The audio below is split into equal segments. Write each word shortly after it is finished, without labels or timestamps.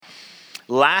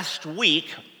Last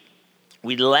week,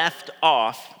 we left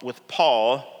off with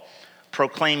Paul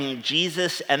proclaiming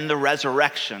Jesus and the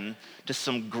resurrection to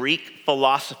some Greek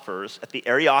philosophers at the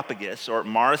Areopagus, or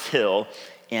Mars Hill,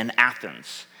 in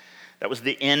Athens. That was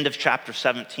the end of chapter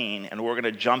 17, and we're going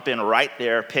to jump in right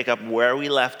there, pick up where we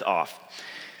left off.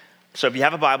 So if you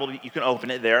have a Bible, you can open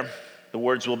it there. The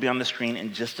words will be on the screen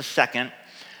in just a second.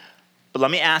 But let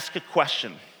me ask a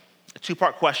question, a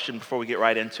two-part question before we get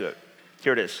right into it.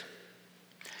 Here it is.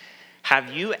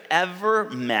 Have you ever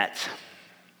met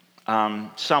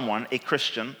someone, a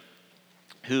Christian,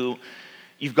 who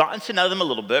you've gotten to know them a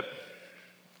little bit,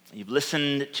 you've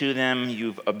listened to them,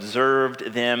 you've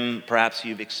observed them, perhaps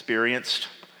you've experienced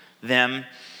them,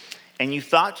 and you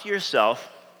thought to yourself,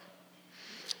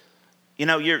 you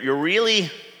know, you're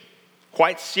really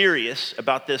quite serious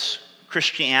about this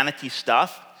Christianity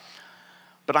stuff,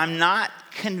 but I'm not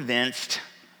convinced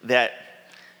that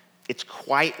it's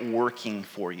quite working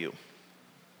for you.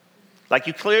 Like,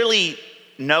 you clearly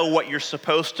know what you're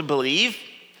supposed to believe,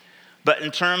 but in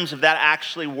terms of that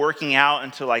actually working out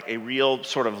into like a real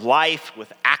sort of life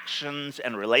with actions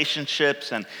and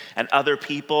relationships and other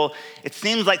people, it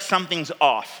seems like something's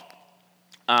off.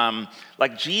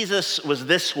 Like Jesus was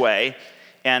this way,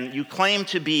 and you claim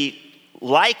to be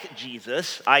like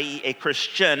Jesus, i.e. a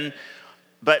Christian,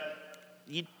 but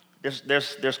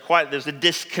there's a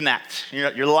disconnect. You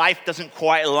know, your life doesn't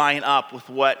quite line up with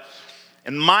what,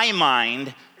 in my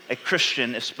mind, a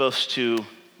Christian is supposed to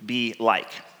be like.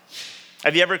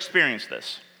 Have you ever experienced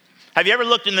this? Have you ever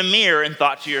looked in the mirror and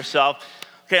thought to yourself,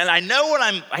 okay, I know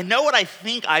what I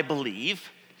think I believe.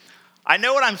 I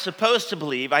know what I'm supposed to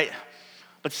believe.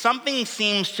 But something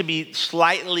seems to be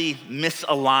slightly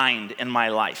misaligned in my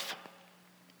life.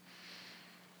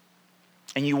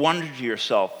 And you wonder to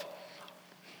yourself,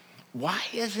 why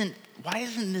isn't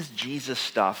this Jesus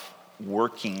stuff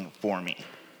working for me?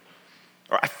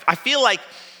 Or I feel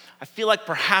like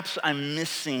perhaps I'm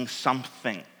missing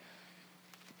something.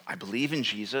 I believe in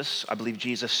Jesus. I believe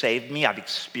Jesus saved me. I've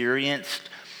experienced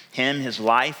him, his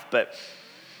life, but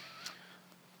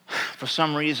for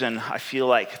some reason, I feel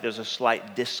like there's a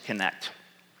slight disconnect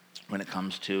when it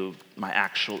comes to my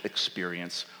actual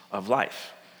experience of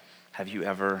life. Have you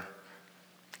ever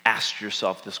asked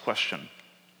yourself this question?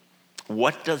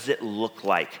 What does it look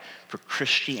like for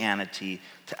Christianity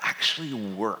to actually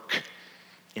work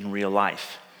in real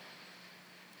life?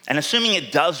 And assuming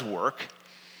it does work,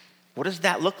 what does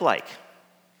that look like?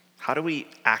 How do we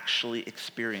actually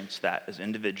experience that as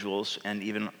individuals and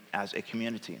even as a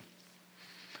community?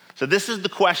 So this is the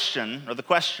question, or the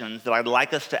questions, that I'd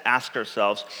like us to ask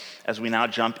ourselves as we now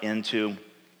jump into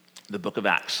the book of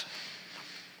Acts.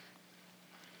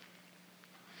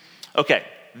 Okay,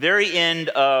 very end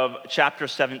of chapter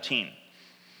 17.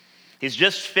 He's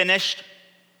just finished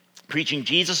preaching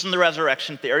Jesus and the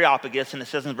resurrection at the Areopagus, and it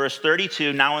says in verse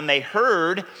 32, now when they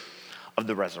heard of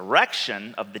the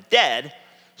resurrection of the dead,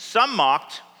 some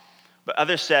mocked, but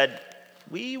others said,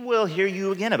 we will hear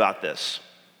you again about this.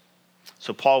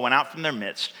 So Paul went out from their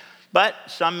midst, but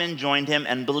some men joined him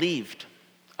and believed,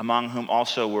 among whom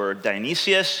also were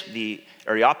Dionysius the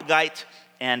Areopagite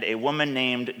and a woman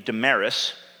named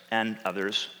Damaris, and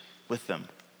others with them.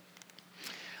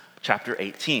 Chapter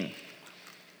 18.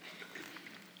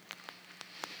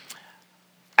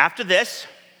 After this,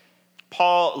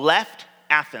 Paul left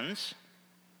Athens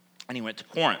and he went to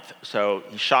Corinth. So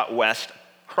he shot west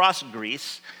across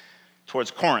Greece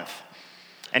towards Corinth.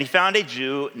 And he found a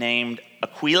Jew named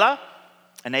Aquila,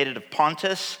 a native of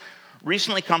Pontus,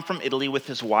 recently come from Italy with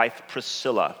his wife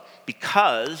Priscilla,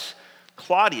 because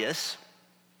Claudius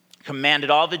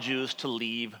commanded all the Jews to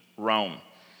leave Rome.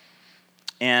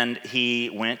 And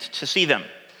he went to see them.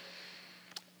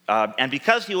 And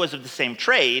because he was of the same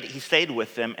trade, he stayed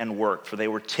with them and worked, for they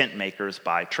were tent makers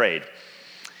by trade.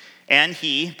 And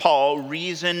he, Paul,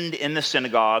 reasoned in the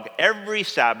synagogue every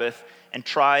Sabbath and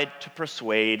tried to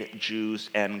persuade Jews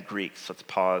and Greeks. Let's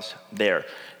pause there.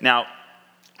 Now,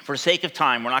 for sake of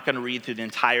time, we're not going to read through the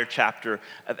entire chapter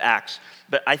of Acts,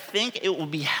 but I think it will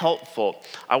be helpful.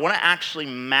 I want to actually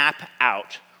map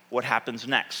out what happens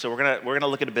next. So we're going to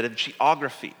look at a bit of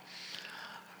geography.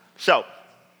 So,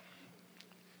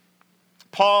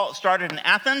 Paul started in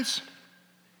Athens.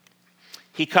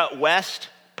 He cut west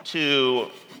to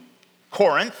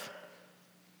Corinth,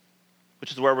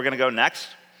 which is where we're going to go next,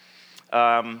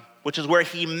 which is where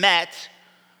he met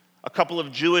a couple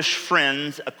of Jewish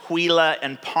friends, Aquila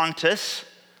and Pontus,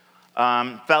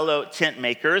 fellow tent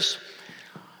makers.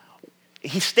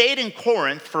 He stayed in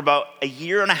Corinth for about a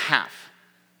year and a half,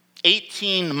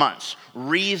 18 months,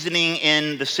 reasoning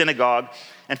in the synagogue.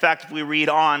 In fact, if we read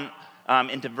on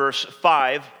into verse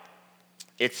 5,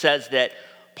 it says that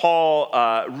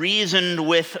Paul reasoned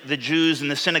with the Jews in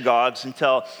the synagogues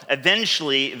until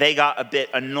eventually they got a bit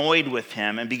annoyed with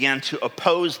him and began to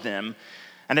oppose them.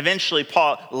 And eventually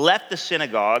Paul left the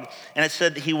synagogue, and it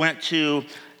said that he went to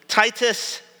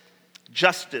Titius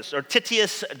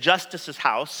Justus's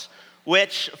house,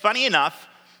 which, funny enough,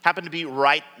 happened to be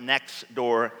right next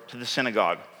door to the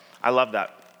synagogue. I love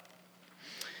that.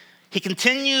 He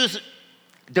continues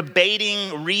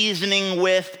debating, reasoning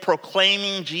with,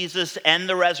 proclaiming Jesus and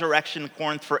the resurrection in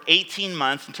Corinth for 18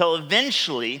 months until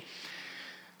eventually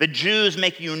the Jews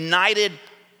make a united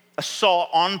assault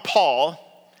on Paul,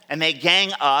 and they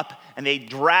gang up and they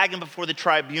drag him before the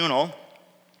tribunal.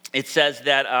 It says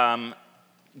that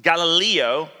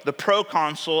Gallio, the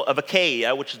proconsul of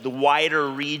Achaia, which is the wider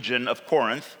region of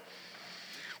Corinth,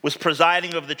 was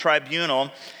presiding over the tribunal,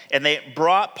 and they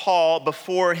brought Paul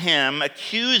before him,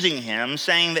 accusing him,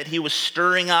 saying that he was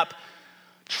stirring up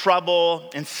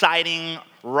trouble, inciting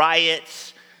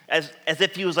riots, as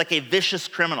if he was like a vicious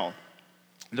criminal.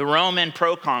 The Roman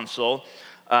proconsul,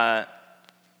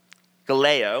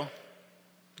 Gallio,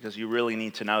 because you really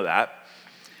need to know that,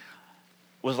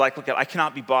 was like, look, I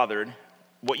cannot be bothered.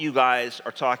 What you guys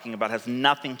are talking about has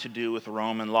nothing to do with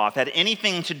Roman law. If it had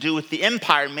anything to do with the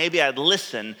empire, maybe I'd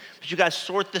listen, but you guys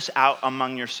sort this out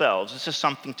among yourselves. This is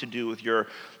something to do with your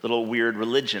little weird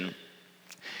religion.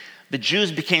 The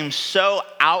Jews became so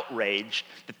outraged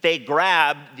that they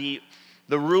grabbed the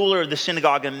ruler of the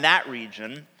synagogue in that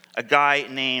region, a guy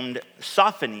named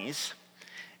Sophanes,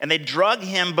 and they drug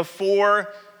him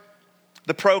before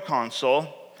the proconsul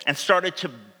and started to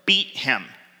beat him,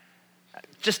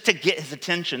 just to get his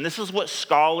attention. This is what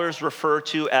scholars refer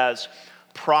to as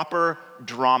proper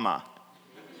drama.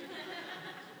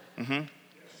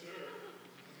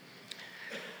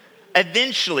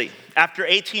 Eventually, after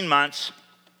 18 months,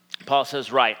 Paul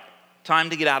says, right, time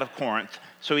to get out of Corinth.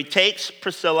 So he takes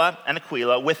Priscilla and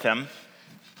Aquila with him,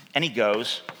 and he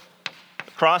goes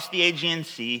across the Aegean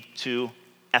Sea to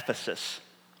Ephesus.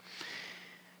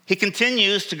 He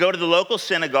continues to go to the local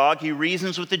synagogue. He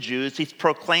reasons with the Jews. He's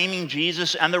proclaiming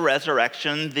Jesus and the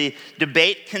resurrection. The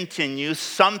debate continues.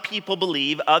 Some people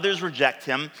believe, others reject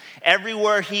him.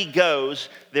 Everywhere he goes,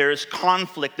 there's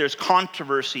conflict, there's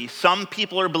controversy. Some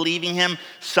people are believing him,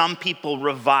 some people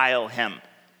revile him.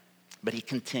 But he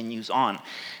continues on.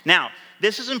 Now,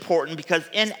 this is important because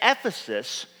in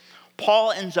Ephesus,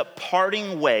 Paul ends up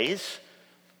parting ways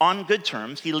on good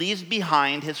terms. He leaves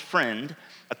behind his friend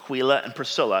Aquila and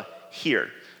Priscilla here.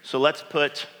 So let's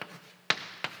put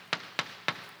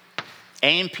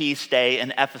A and P stay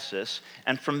in Ephesus.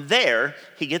 And from there,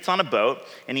 he gets on a boat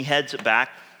and he heads back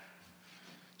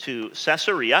to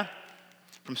Caesarea.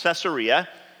 From Caesarea,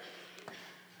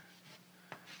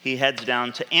 he heads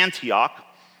down to Antioch,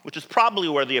 which is probably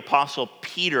where the Apostle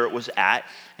Peter was at.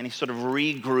 And he sort of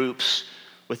regroups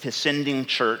with his sending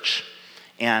church.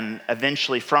 And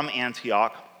eventually from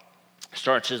Antioch,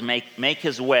 starts to make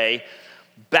his way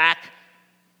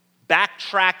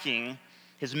backtracking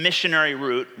his missionary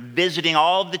route, visiting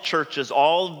all of the churches,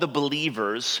 all of the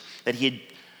believers that he had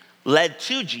led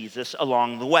to Jesus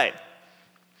along the way.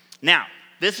 Now,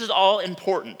 this is all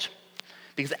important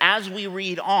because as we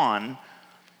read on,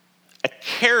 a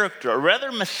character, a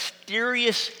rather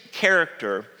mysterious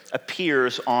character,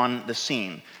 appears on the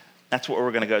scene. That's what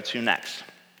we're going to go to next.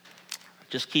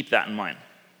 Just keep that in mind.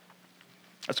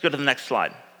 Let's go to the next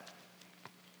slide.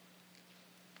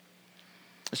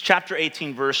 It's chapter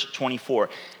 18, verse 24.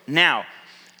 Now,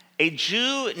 a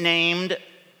Jew named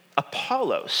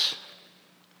Apollos,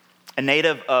 a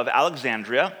native of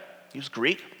Alexandria, he was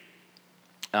Greek,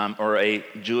 or a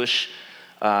Jewish,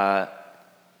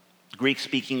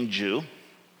 Greek-speaking Jew,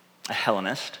 a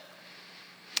Hellenist,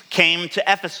 came to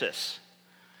Ephesus.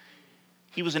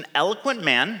 He was an eloquent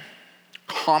man,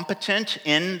 competent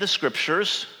in the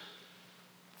scriptures.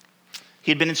 He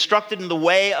had been instructed in the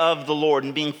way of the Lord,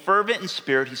 and being fervent in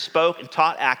spirit, he spoke and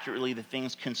taught accurately the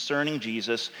things concerning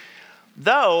Jesus,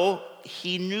 though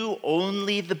he knew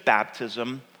only the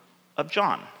baptism of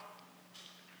John.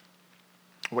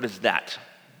 What is that?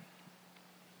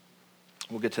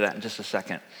 We'll get to that in just a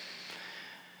second.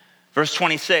 Verse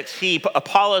 26,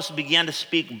 Apollos began to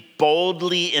speak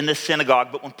boldly in the synagogue,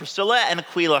 but when Priscilla and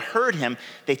Aquila heard him,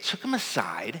 they took him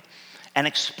aside and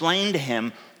explained to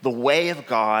him the way of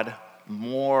God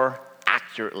more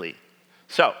accurately.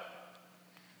 So,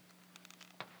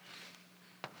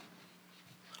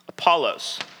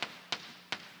 Apollos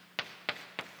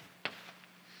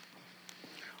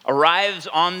arrives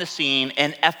on the scene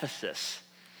in Ephesus,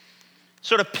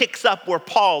 sort of picks up where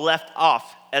Paul left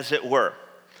off, as it were.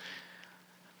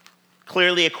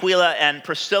 Clearly, Aquila and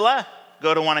Priscilla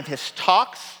go to one of his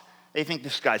talks. They think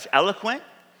this guy's eloquent.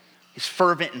 He's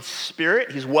fervent in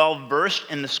spirit. He's well-versed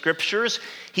in the scriptures.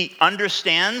 He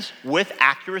understands with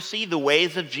accuracy the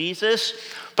ways of Jesus.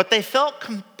 But they felt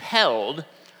compelled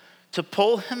to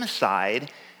pull him aside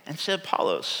and say,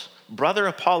 Apollos, brother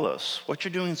Apollos, what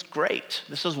you're doing is great.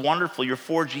 This is wonderful. You're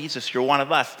for Jesus. You're one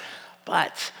of us.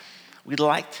 But we'd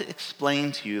like to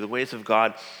explain to you the ways of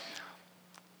God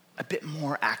a bit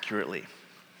more accurately.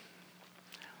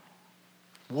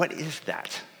 What is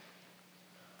that?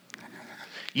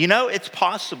 You know, it's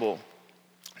possible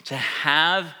to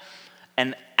have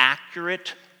an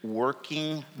accurate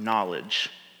working knowledge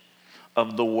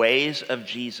of the ways of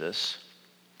Jesus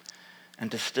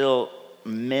and to still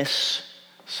miss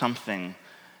something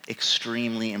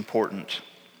extremely important.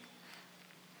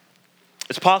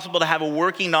 It's possible to have a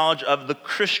working knowledge of the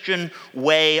Christian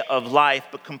way of life,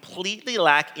 but completely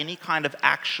lack any kind of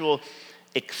actual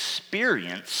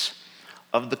experience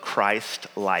of the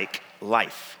Christ-like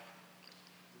life.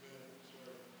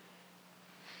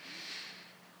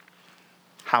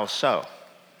 How so?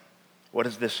 What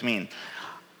does this mean?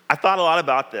 I thought a lot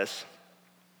about this.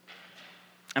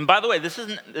 And by the way, this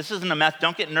isn't a message.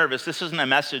 Don't get nervous. This isn't a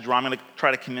message where I'm going to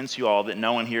try to convince you all that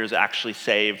no one here is actually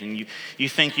saved and you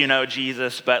think you know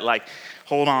Jesus, but like,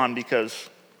 hold on because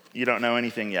you don't know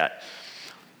anything yet.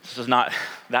 This is not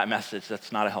that message.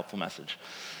 That's not a helpful message.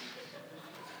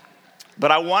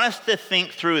 But I want us to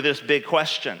think through this big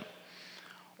question.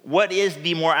 What is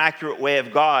the more accurate way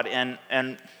of God?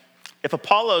 And if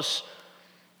Apollos,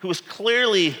 who was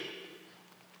clearly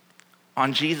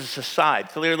on Jesus' side,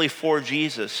 clearly for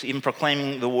Jesus, even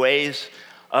proclaiming the ways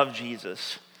of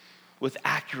Jesus with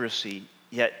accuracy,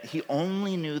 yet he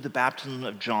only knew the baptism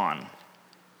of John.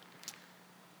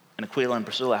 And Aquila and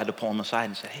Priscilla had to pull him aside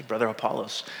and say, hey, brother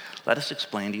Apollos, let us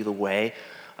explain to you the way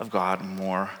of God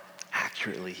more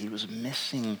accurately. He was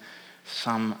missing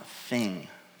something.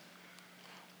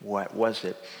 What was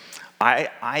it?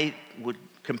 I would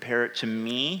compare it to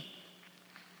me,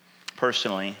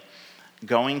 personally,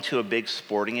 going to a big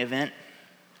sporting event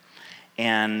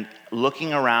and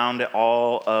looking around at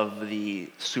all of the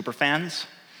super fans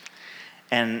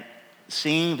and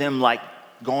seeing them like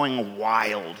going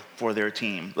wild for their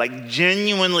team, like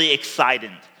genuinely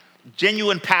excited,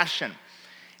 genuine passion.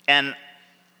 And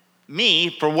me,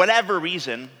 for whatever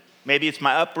reason, maybe it's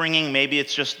my upbringing, maybe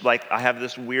it's just like I have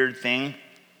this weird thing,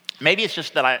 maybe it's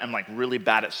just that I'm like really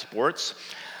bad at sports.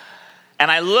 And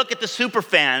I look at the super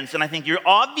fans and I think, you're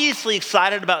obviously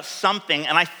excited about something,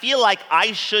 and I feel like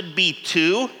I should be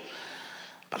too,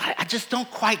 but I just don't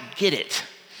quite get it.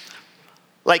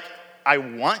 Like, I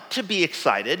want to be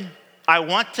excited. I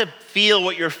want to feel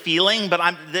what you're feeling,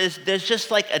 but there's just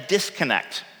like a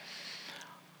disconnect.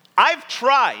 I've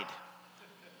tried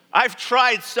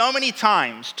so many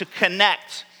times to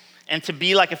connect and to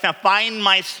be like a fan, find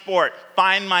my sport,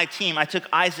 find my team. I took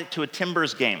Isaac to a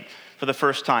Timbers game for the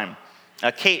first time.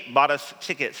 Kate bought us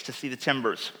tickets to see the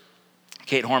Timbers,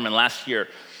 Kate Horman, last year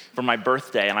for my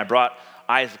birthday, and I brought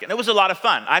Isaac. And it was a lot of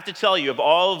fun. I have to tell you, of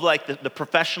all of like the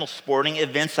professional sporting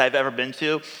events I've ever been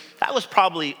to, that was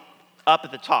probably up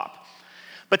at the top.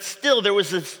 But still, there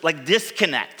was this like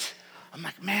disconnect. I'm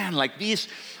like, man, like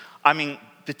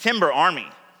the Timber Army,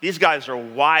 these guys are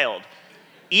wild.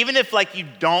 Even if like you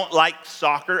don't like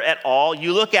soccer at all,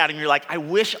 you look at them, you're like, I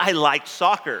wish I liked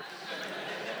soccer.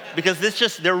 Because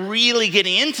they're really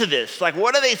getting into this. Like,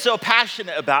 what are they so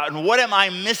passionate about? And what am I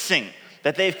missing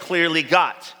that they've clearly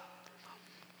got?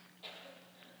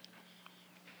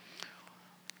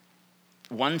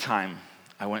 One time,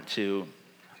 I went to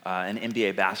an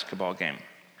NBA basketball game.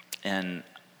 And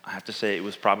I have to say, it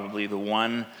was probably the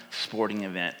one sporting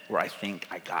event where I think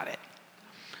I got it.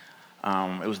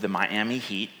 It was the Miami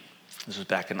Heat. This was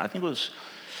back in, I think it was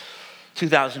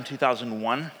 2000,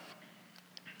 2001.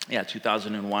 Yeah,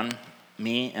 2001,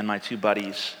 me and my two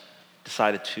buddies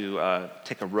decided to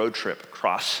take a road trip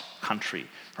across country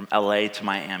from LA to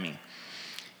Miami.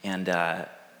 And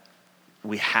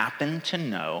we happened to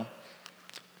know,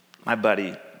 my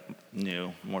buddy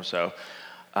knew more so,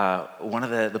 one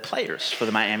of the players for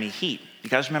the Miami Heat.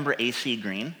 You guys remember AC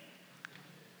Green?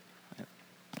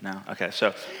 No? Okay,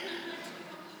 so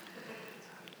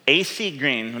AC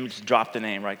Green, let me just drop the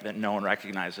name right that no one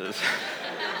recognizes.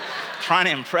 Trying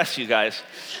to impress you guys.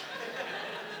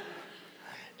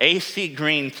 AC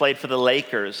Green played for the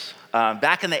Lakers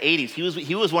back in the 80s.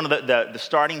 He was one of the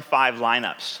starting five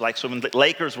lineups. Like, so when the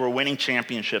Lakers were winning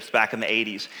championships back in the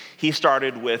 80s, he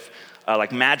started with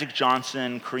like Magic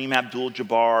Johnson, Kareem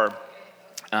Abdul-Jabbar,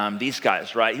 these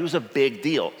guys, right? He was a big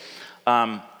deal.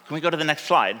 Can we go to the next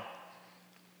slide?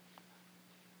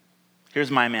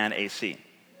 Here's my man AC.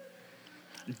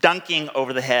 dunking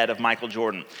over the head of Michael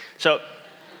Jordan. So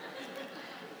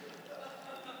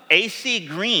AC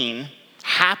Green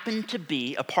happened to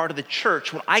be a part of the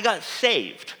church when I got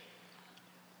saved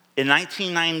in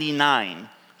 1999.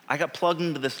 I got plugged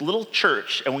into this little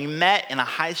church, and we met in a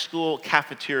high school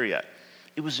cafeteria.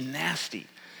 It was nasty,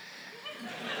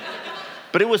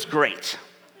 but it was great.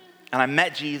 And I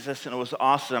met Jesus, and it was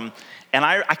awesome. And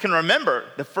I can remember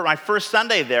my first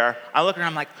Sunday there, I look around,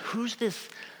 I'm like, who's this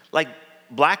like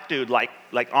black dude, like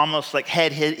almost like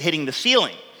head hitting the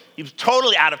ceiling? He was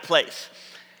totally out of place.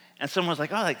 And someone was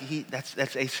like, oh,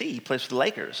 that's AC. He plays for the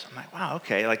Lakers. I'm like, wow,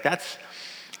 okay, like that's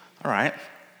all right,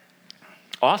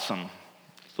 awesome.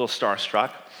 A little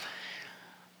starstruck.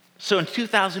 So in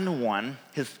 2001,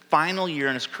 his final year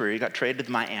in his career, he got traded to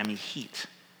the Miami Heat.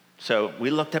 So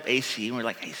we looked up AC, and we were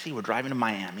like, AC, we're driving to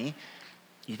Miami.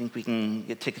 You think we can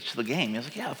get tickets to the game? He was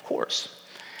like, yeah, of course.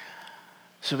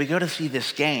 So we go to see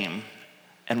this game,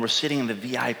 and we're sitting in the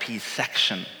VIP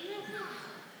section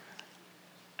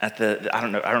at I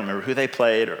don't remember who they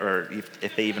played or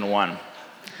if they even won.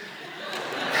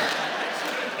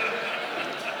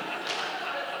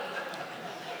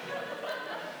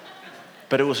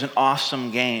 But it was an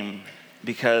awesome game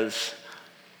because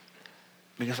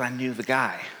I knew the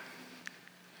guy.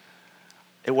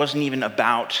 It wasn't even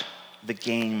about the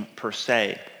game per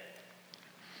se.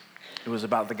 It was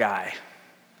about the guy.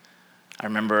 I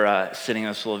remember sitting in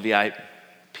this little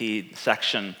VIP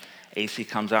section. AC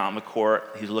comes out on the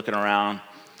court. He's looking around.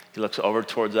 He looks over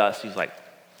towards us. He's like,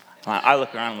 I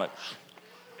look around. I'm like,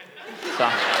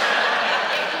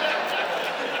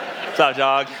 what's up,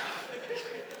 dog?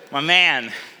 My man.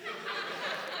 It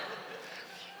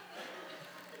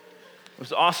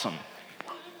was awesome.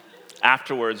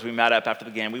 Afterwards, we met up after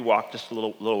the game. We walked just a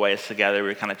little ways together. We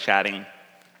were kind of chatting.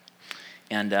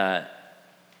 And I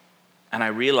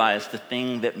realized the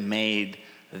thing that made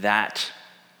that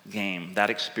game, that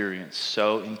experience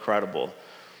so incredible,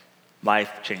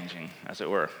 life-changing, as it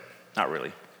were. Not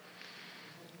really.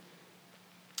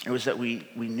 It was that we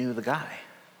knew the guy.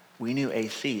 We knew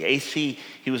AC. AC,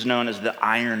 he was known as the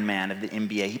Iron Man of the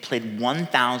NBA. He played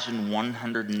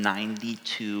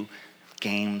 1,192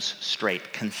 games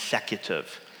straight,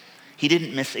 consecutive. He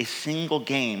didn't miss a single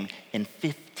game in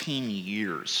 15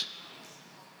 years.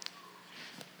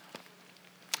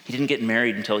 He didn't get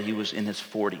married until he was in his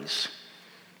 40s.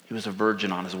 He was a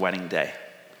virgin on his wedding day.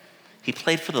 He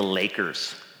played for the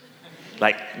Lakers.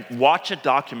 Like, watch a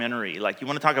documentary. Like, you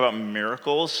want to talk about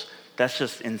miracles? That's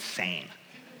just insane.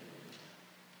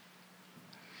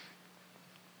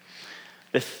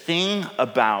 The thing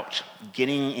about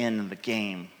getting in the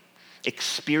game,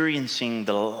 experiencing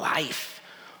the life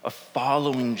of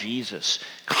following Jesus,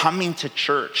 coming to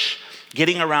church,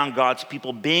 getting around God's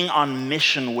people, being on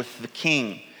mission with the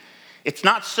King, it's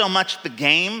not so much the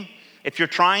game. If you're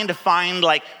trying to find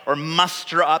or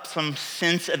muster up some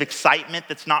sense of excitement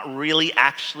that's not really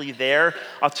actually there,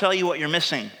 I'll tell you what you're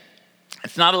missing.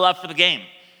 It's not a love for the game.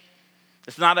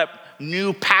 It's not a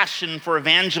new passion for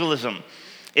evangelism.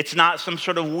 It's not some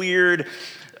sort of weird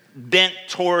bent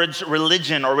towards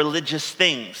religion or religious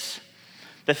things.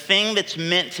 The thing that's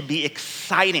meant to be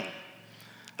exciting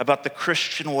about the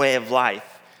Christian way of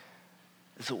life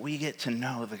is that we get to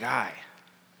know the guy.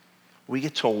 We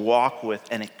get to walk with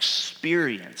and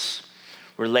experience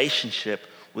relationship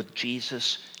with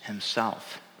Jesus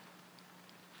himself.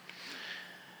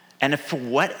 And if for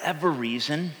whatever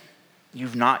reason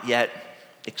you've not yet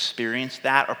experienced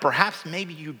that, or perhaps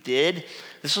maybe you did,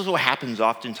 this is what happens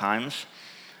oftentimes.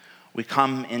 We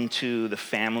come into the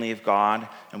family of God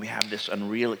and we have this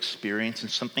unreal experience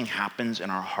and something happens in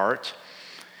our heart.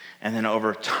 And then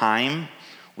over time,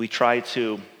 we try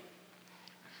to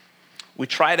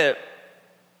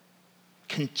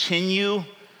continue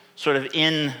sort of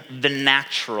in the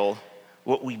natural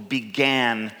what we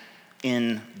began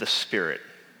in the spirit.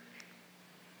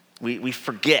 We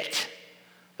forget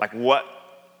what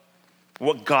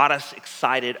got us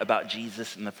excited about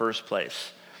Jesus in the first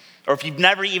place. Or if you've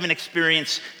never even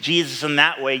experienced Jesus in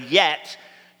that way yet,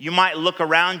 you might look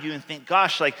around you and think,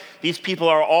 gosh, these people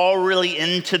are all really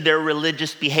into their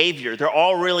religious behavior. They're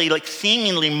all really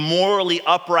seemingly morally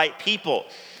upright people.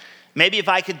 Maybe if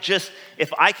I could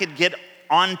get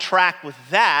on track with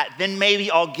that, then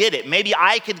maybe I'll get it. Maybe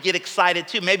I could get excited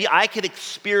too. Maybe I could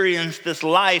experience this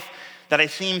life that I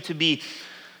seem to be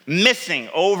missing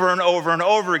over and over and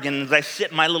over again as I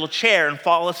sit in my little chair and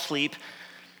fall asleep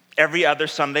every other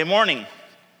Sunday morning.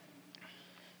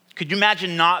 Could you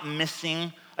imagine not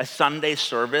missing a Sunday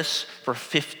service for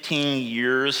 15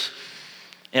 years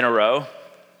in a row?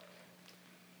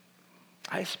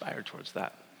 I aspire towards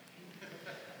that.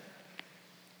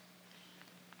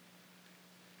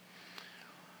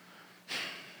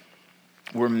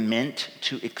 We're meant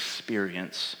to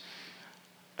experience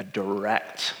a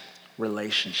direct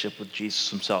relationship with Jesus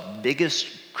himself. Biggest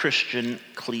Christian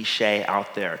cliche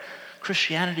out there.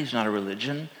 Christianity is not a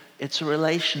religion, it's a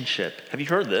relationship. Have you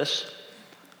heard this?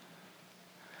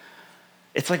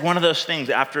 It's like one of those things,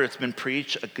 after it's been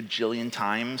preached a gajillion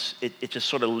times, it just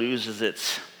sort of loses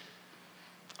its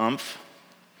oomph,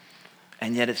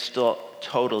 and yet it's still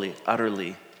totally,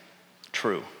 utterly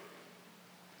true.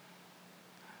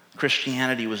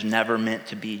 Christianity was never meant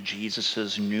to be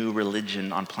Jesus' new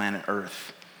religion on planet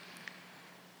Earth.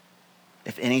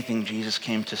 If anything, Jesus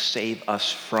came to save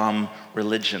us from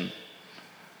religion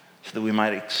so that we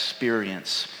might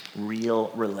experience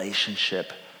real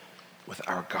relationship with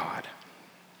our God.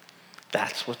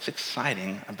 That's what's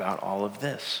exciting about all of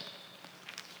this.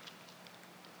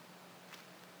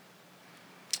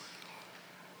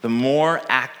 The more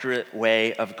accurate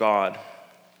way of God,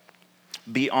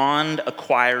 beyond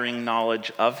acquiring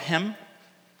knowledge of him,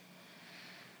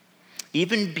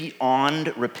 even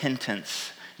beyond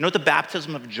repentance. You know what the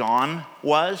baptism of John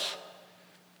was?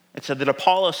 It said that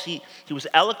Apollos, he was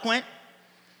eloquent,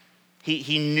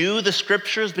 he knew the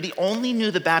scriptures, but he only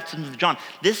knew the baptism of John.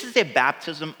 This is a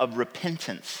baptism of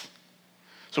repentance.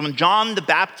 So when John the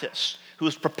Baptist, who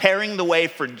was preparing the way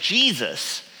for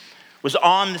Jesus, was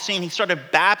on the scene, he started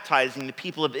baptizing the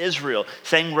people of Israel,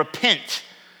 saying, repent,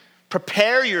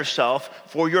 prepare yourself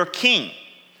for your king.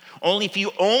 Only if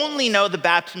you only know the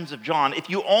baptisms of John, if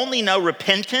you only know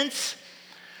repentance,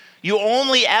 you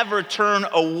only ever turn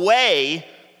away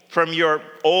from your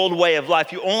old way of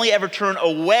life. You only ever turn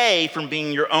away from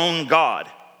being your own God.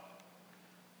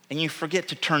 And you forget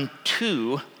to turn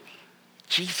to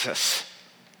Jesus.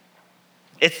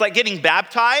 It's like getting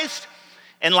baptized,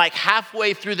 and like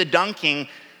halfway through the dunking,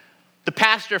 the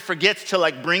pastor forgets to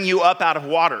like bring you up out of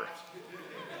water.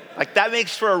 Like that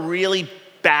makes for a really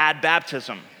bad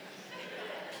baptism.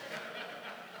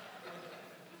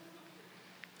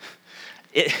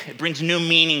 It brings new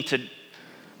meaning to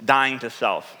dying to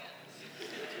self.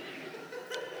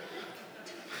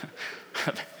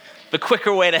 The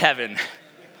quicker way to heaven.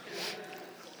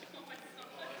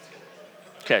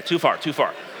 Okay, too far.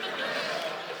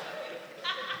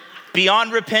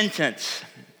 Beyond repentance,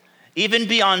 even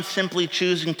beyond simply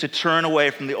choosing to turn away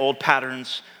from the old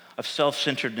patterns of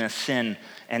self-centeredness, sin,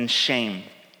 and shame,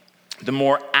 the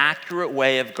more accurate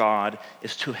way of God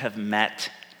is to have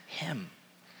met him.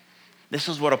 This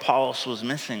is what Apollos was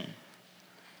missing.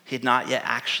 He had not yet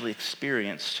actually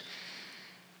experienced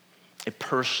a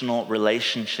personal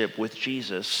relationship with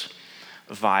Jesus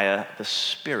via the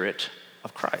Spirit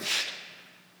of Christ.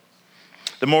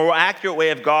 The more accurate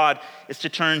way of God is to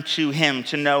turn to him,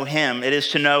 to know him. It is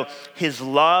to know his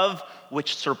love,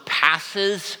 which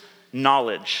surpasses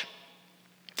knowledge.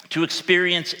 To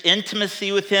experience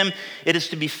intimacy with him, it is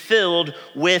to be filled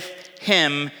with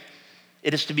him.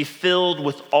 It is to be filled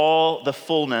with all the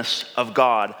fullness of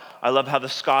God. I love how the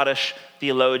Scottish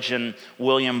theologian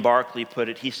William Barclay put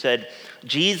it. He said,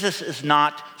 Jesus is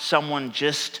not someone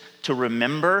just to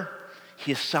remember.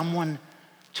 He is someone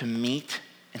to meet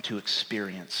and to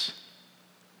experience.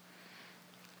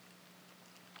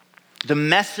 The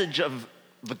message of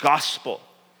the gospel,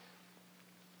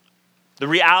 the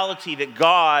reality that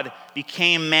God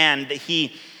became man, that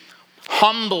he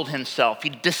humbled himself, he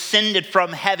descended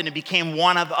from heaven and became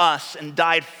one of us and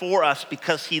died for us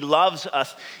because he loves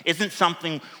us, isn't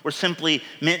something we're simply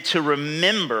meant to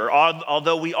remember,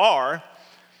 although we are.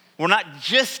 We're not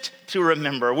just to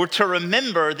remember. We're to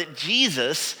remember that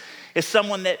Jesus is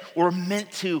someone that we're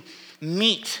meant to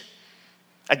meet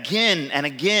again and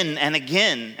again and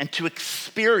again and to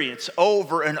experience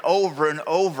over and over and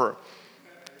over.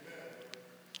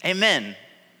 Amen.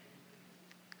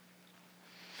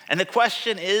 And the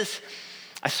question is,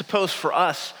 I suppose for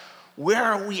us, where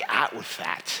are we at with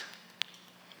that?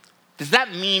 Does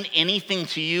that mean anything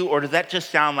to you, or does that just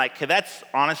sound like, okay,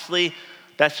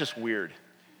 that's just weird.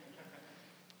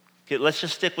 Okay, let's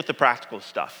just stick with the practical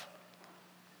stuff.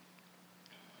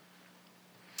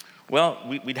 Well,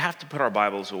 we'd have to put our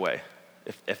Bibles away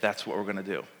if that's what we're going to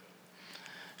do.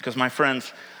 Because my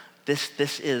friends, this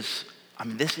is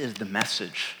the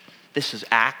message. This is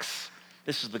Acts.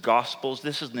 This is the Gospels.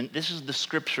 This is the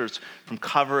scriptures from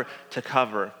cover to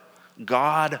cover.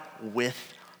 God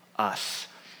with us.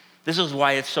 This is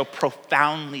why it's so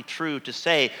profoundly true to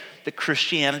say that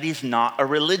Christianity is not a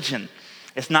religion.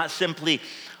 It's not simply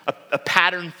a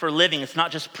pattern for living. It's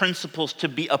not just principles to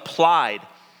be applied.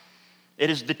 It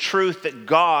is the truth that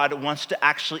God wants to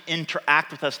actually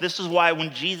interact with us. This is why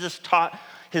when Jesus taught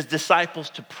his disciples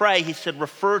to pray, he said,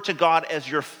 refer to God as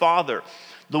your Father.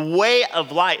 The way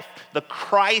of life, the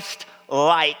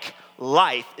Christ-like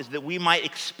life is that we might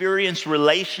experience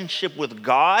relationship with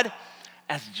God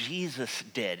as Jesus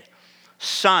did,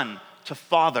 son to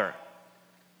father.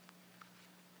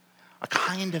 A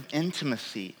kind of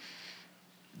intimacy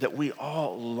that we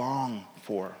all long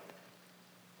for.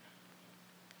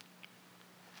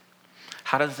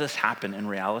 How does this happen in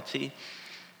reality?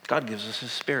 God gives us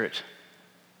his Spirit.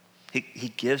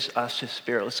 He gives us his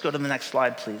Spirit. Let's go to the next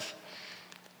slide, please.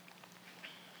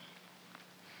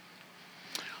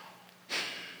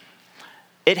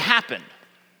 It happened.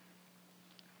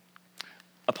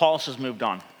 Apollos has moved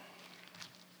on.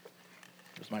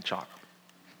 Here's my chalk.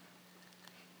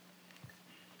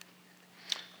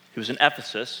 He was in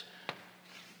Ephesus.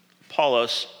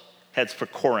 Apollos heads for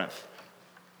Corinth.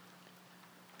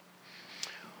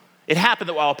 It happened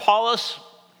that while Apollos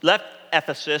left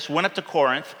Ephesus, went up to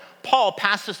Corinth, Paul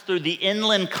passes through the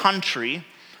inland country.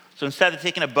 So instead of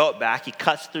taking a boat back, he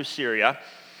cuts through Syria,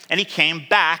 and he came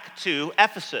back to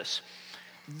Ephesus.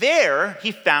 There,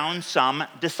 he found some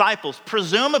disciples,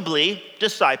 presumably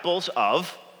disciples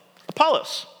of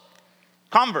Apollos,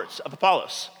 converts of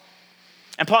Apollos.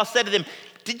 And Paul said to them,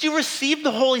 "Did you receive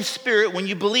the Holy Spirit when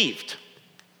you believed?"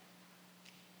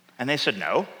 And they said,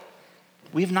 "No,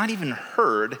 we have not even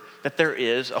heard that there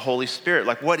is a Holy Spirit."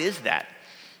 Like, what is that?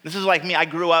 This is like me. I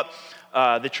grew up,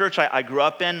 the church I grew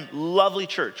up in, lovely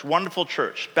church, wonderful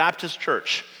church, Baptist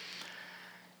church.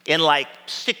 In like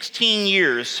 16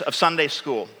 years of Sunday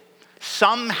school,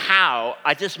 somehow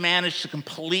I just managed to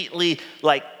completely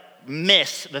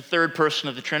miss the third person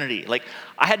of the Trinity. Like,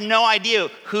 I had no idea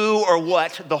who or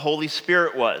what the Holy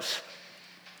Spirit was.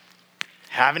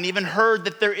 Haven't even heard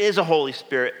that there is a Holy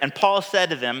Spirit. And Paul said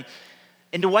to them,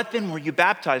 "Into what then were you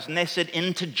baptized?" And they said,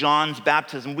 "Into John's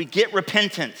baptism." We get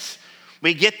repentance.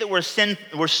 We get that we're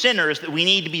sinners, that we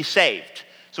need to be saved.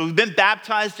 So we've been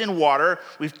baptized in water.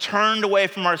 We've turned away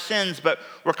from our sins, but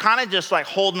we're kind of just like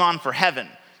holding on for heaven,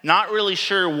 not really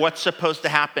sure what's supposed to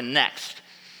happen next.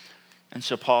 And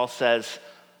so Paul says,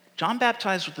 John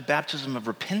baptized with the baptism of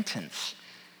repentance,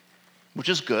 which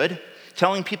is good,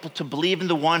 telling people to believe in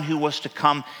the one who was to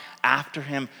come after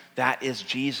him, that is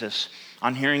Jesus.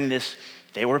 On hearing this,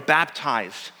 they were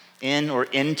baptized in or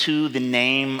into the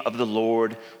name of the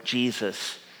Lord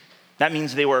Jesus. That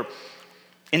means they were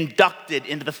inducted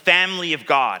into the family of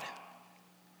God.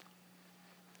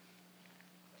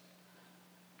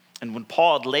 And when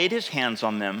Paul had laid his hands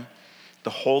on them, the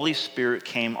Holy Spirit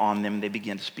came on them. They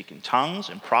began to speak in tongues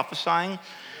and prophesying.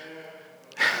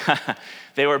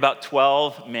 They were about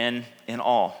 12 men in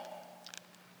all.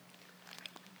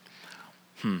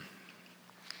 You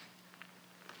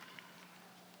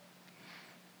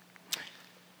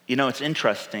know, it's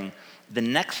interesting. The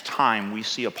next time we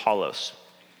see Apollos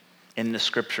in the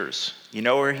scriptures, you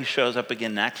know where he shows up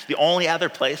again next? The only other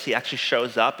place he actually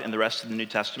shows up in the rest of the New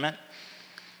Testament?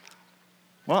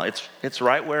 Well, it's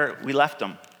right where we left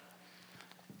him.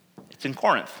 It's in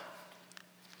Corinth.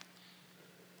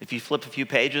 If you flip a few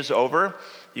pages over,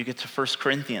 you get to 1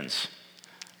 Corinthians.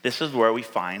 This is where we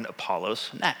find Apollos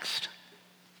next.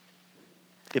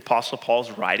 The Apostle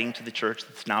Paul's writing to the church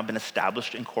that's now been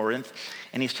established in Corinth,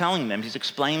 and he's telling them, he's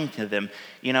explaining to them,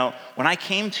 you know, when I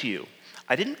came to you,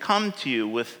 I didn't come to you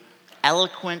with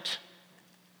eloquent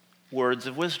words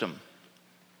of wisdom.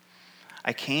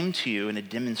 I came to you in a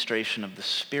demonstration of the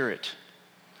Spirit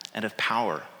and of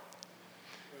power.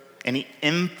 And he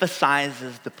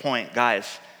emphasizes the point,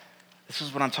 guys, this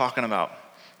is what I'm talking about.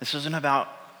 This isn't about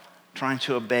trying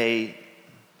to obey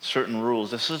certain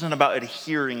rules. This isn't about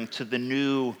adhering to the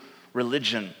new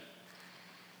religion.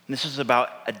 This is about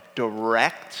a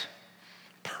direct,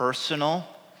 personal,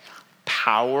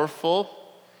 powerful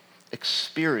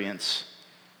experience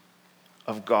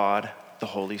of God, the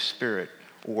Holy Spirit,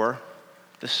 or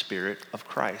the Spirit of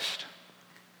Christ.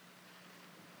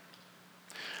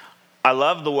 I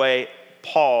love the way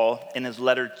Paul, in his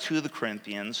letter to the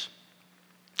Corinthians,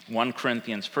 1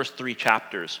 Corinthians, first 3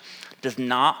 chapters, does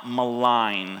not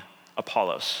malign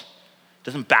Apollos.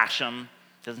 Doesn't bash him.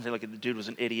 Doesn't say like the dude was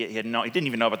an idiot. He didn't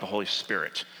even know about the Holy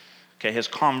Spirit. Okay, his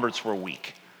converts were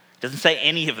weak. Doesn't say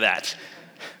any of that.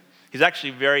 He's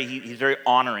actually very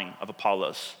honoring of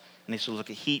Apollos. And he says, look,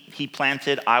 he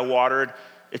planted, I watered.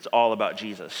 It's all about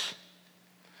Jesus.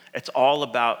 It's all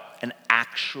about an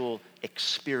actual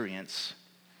experience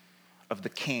of the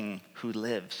King who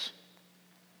lives.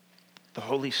 The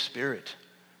Holy Spirit,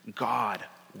 God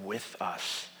with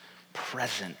us,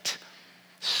 present,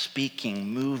 speaking,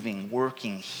 moving,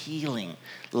 working, healing,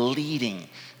 leading,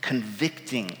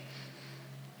 convicting,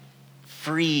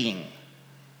 freeing.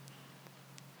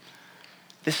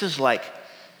 This is like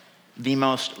the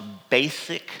most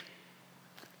basic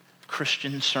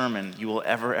Christian sermon you will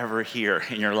ever hear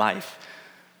in your life.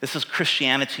 This is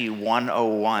Christianity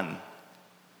 101.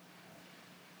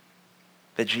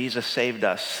 That Jesus saved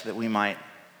us that we might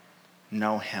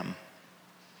know him.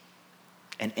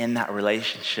 And in that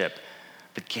relationship,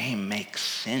 the game makes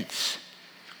sense.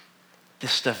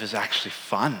 This stuff is actually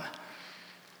fun.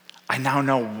 I now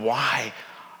know why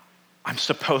I'm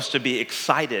supposed to be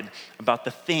excited about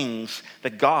the things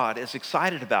that God is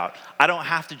excited about. I don't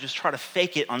have to just try to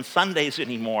fake it on Sundays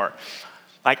anymore.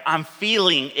 Like, I'm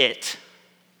feeling it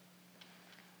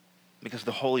because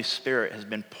the Holy Spirit has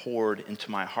been poured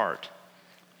into my heart.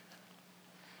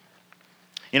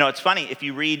 You know, it's funny, if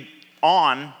you read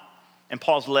on in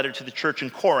Paul's letter to the church in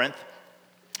Corinth,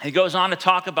 he goes on to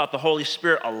talk about the Holy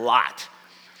Spirit a lot.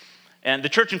 And the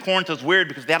church in Corinth was weird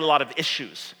because they had a lot of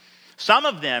issues. Some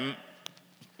of them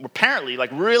were apparently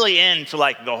like really into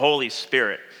like the Holy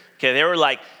Spirit. Okay, they were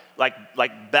like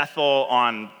Bethel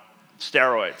on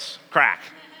steroids, crack,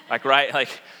 right?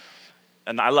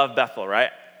 And I love Bethel,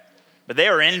 right? But they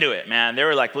were into it, man. They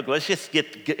were like, look, let's just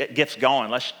get gifts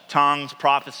going. Let's tongues,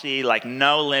 prophecy, like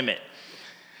no limit.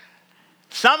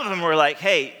 Some of them were like,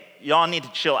 hey, y'all need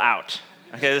to chill out.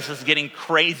 Okay, this is getting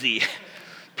crazy.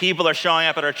 People are showing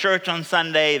up at our church on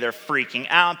Sunday. They're freaking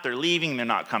out. They're leaving. They're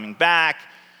not coming back.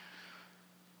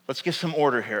 Let's get some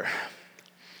order here.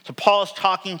 So Paul is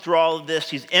talking through all of this.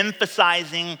 He's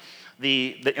emphasizing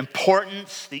the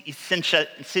importance, the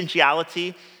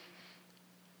essentiality,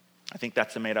 I think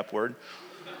that's a made-up word,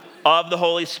 of the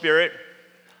Holy Spirit.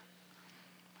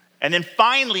 And then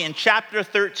finally, in chapter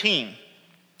 13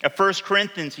 of 1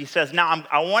 Corinthians, he says, now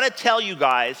I want to tell you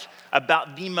guys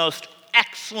about the most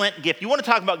excellent gift. You want to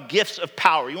talk about gifts of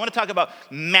power. You want to talk about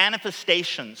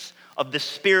manifestations of the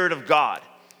Spirit of God.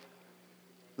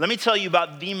 Let me tell you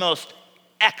about the most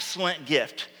excellent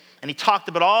gift. And he talked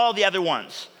about all the other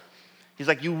ones. He's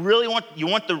like, you want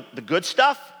the good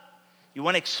stuff? You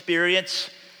want to experience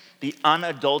the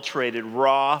unadulterated,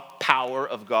 raw power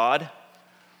of God?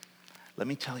 Let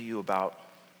me tell you about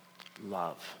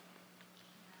love.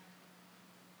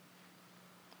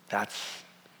 That's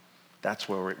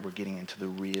where we're getting into the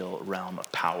real realm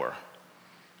of power.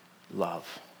 Love.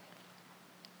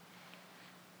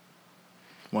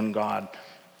 When God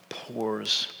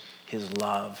pours his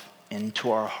love into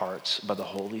our hearts by the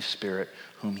Holy Spirit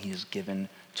whom he has given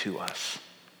to us.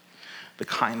 The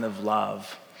kind of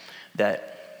love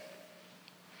that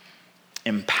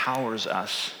empowers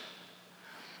us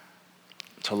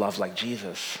to love like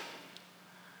Jesus,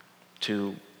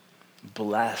 to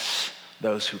bless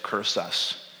those who curse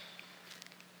us,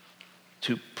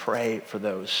 to pray for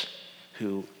those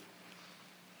who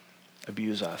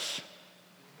abuse us,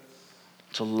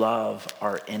 to love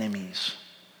our enemies.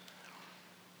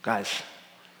 Guys,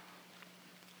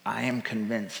 I am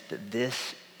convinced that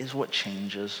this is what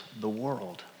changes the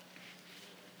world.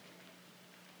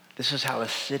 This is how a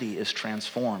city is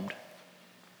transformed.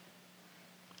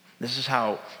 This is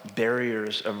how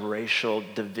barriers of racial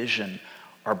division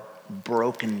are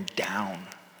broken down.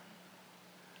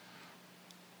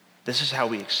 This is how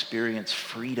we experience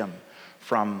freedom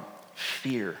from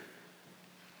fear.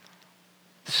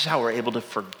 This is how we're able to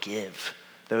forgive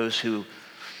those who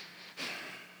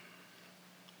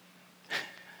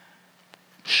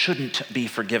shouldn't be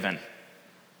forgiven.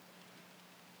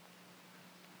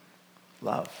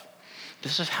 Love.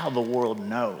 This is how the world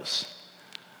knows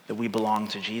that we belong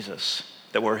to Jesus,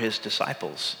 that we're his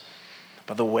disciples,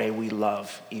 by the way we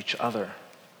love each other.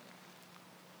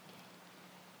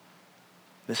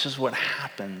 This is what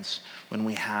happens when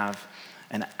we have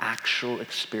an actual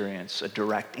experience, a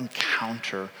direct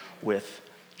encounter with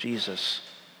Jesus,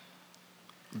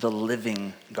 the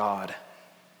living God.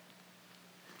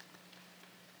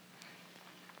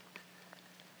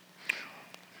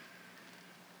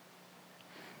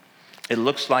 It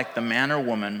looks like the man or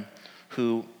woman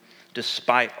who,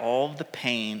 despite all the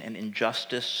pain and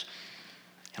injustice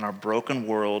in our broken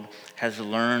world, has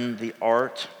learned the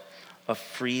art of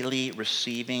freely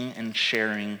receiving and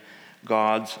sharing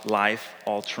God's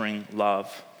life-altering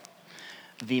love.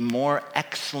 The more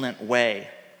excellent way,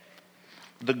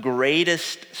 the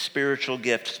greatest spiritual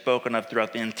gift spoken of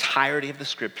throughout the entirety of the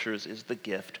scriptures is the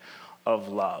gift of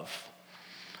love.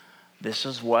 This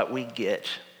is what we get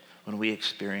when we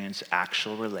experience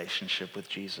actual relationship with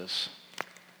Jesus.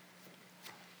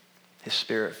 His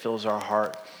Spirit fills our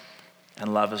heart,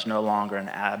 and love is no longer an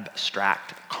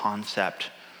abstract concept.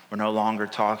 We're no longer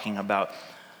talking about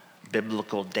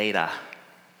biblical data.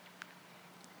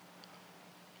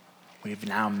 We've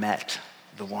now met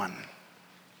the one.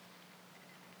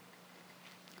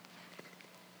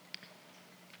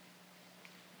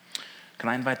 Can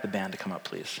I invite the band to come up,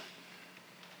 please?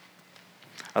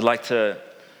 I'd like to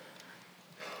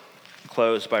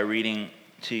close by reading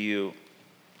to you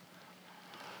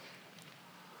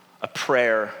a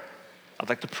prayer. I'd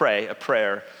like to pray a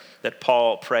prayer that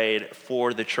Paul prayed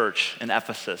for the church in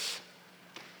Ephesus.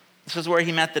 This is where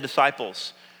he met the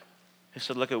disciples. He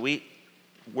said, look,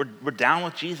 we're down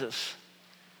with Jesus.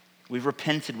 We've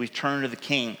repented, we've turned to the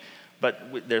King,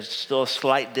 but there's still a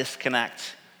slight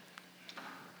disconnect.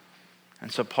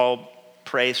 And so Paul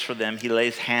prays for them. He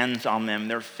lays hands on them.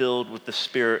 They're filled with the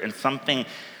Spirit, and something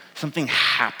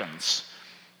happens.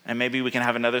 And maybe we can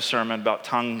have another sermon about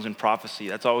tongues and prophecy.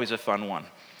 That's always a fun one.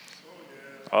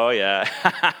 Oh,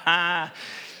 yeah.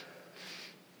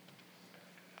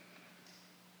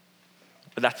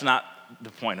 But that's not the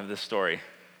point of this story.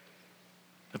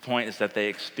 The point is that they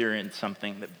experienced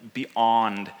something that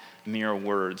beyond mere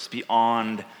words,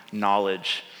 beyond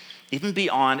knowledge, even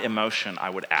beyond emotion, I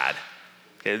would add.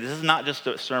 Okay, this is not just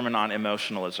a sermon on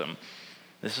emotionalism.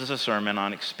 This is a sermon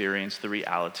on experience the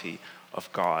reality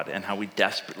of God and how we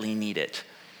desperately need it.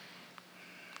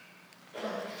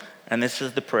 And this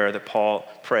is the prayer that Paul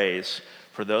prays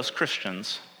for those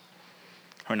Christians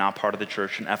who are now part of the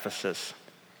church in Ephesus.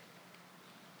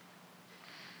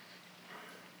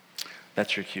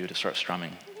 That's your cue to start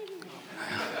strumming.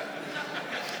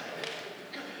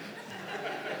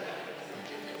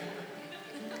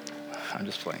 I'm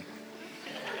just playing.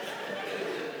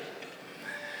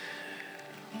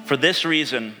 For this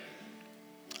reason,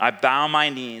 I bow my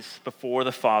knees before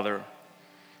the Father,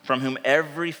 from whom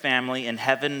every family in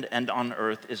heaven and on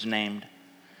earth is named,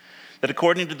 that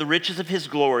according to the riches of his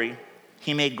glory,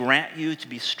 he may grant you to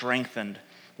be strengthened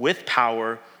with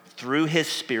power through his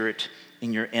Spirit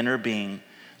in your inner being,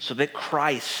 so that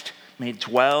Christ may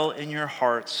dwell in your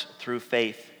hearts through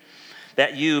faith,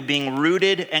 that you, being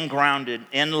rooted and grounded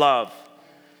in love,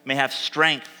 may have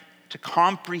strength to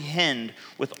comprehend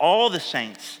with all the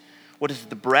saints what is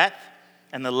the breadth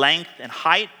and the length and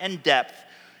height and depth,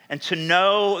 and to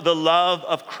know the love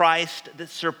of Christ that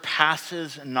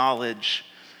surpasses knowledge,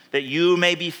 that you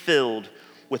may be filled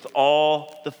with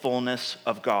all the fullness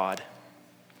of God.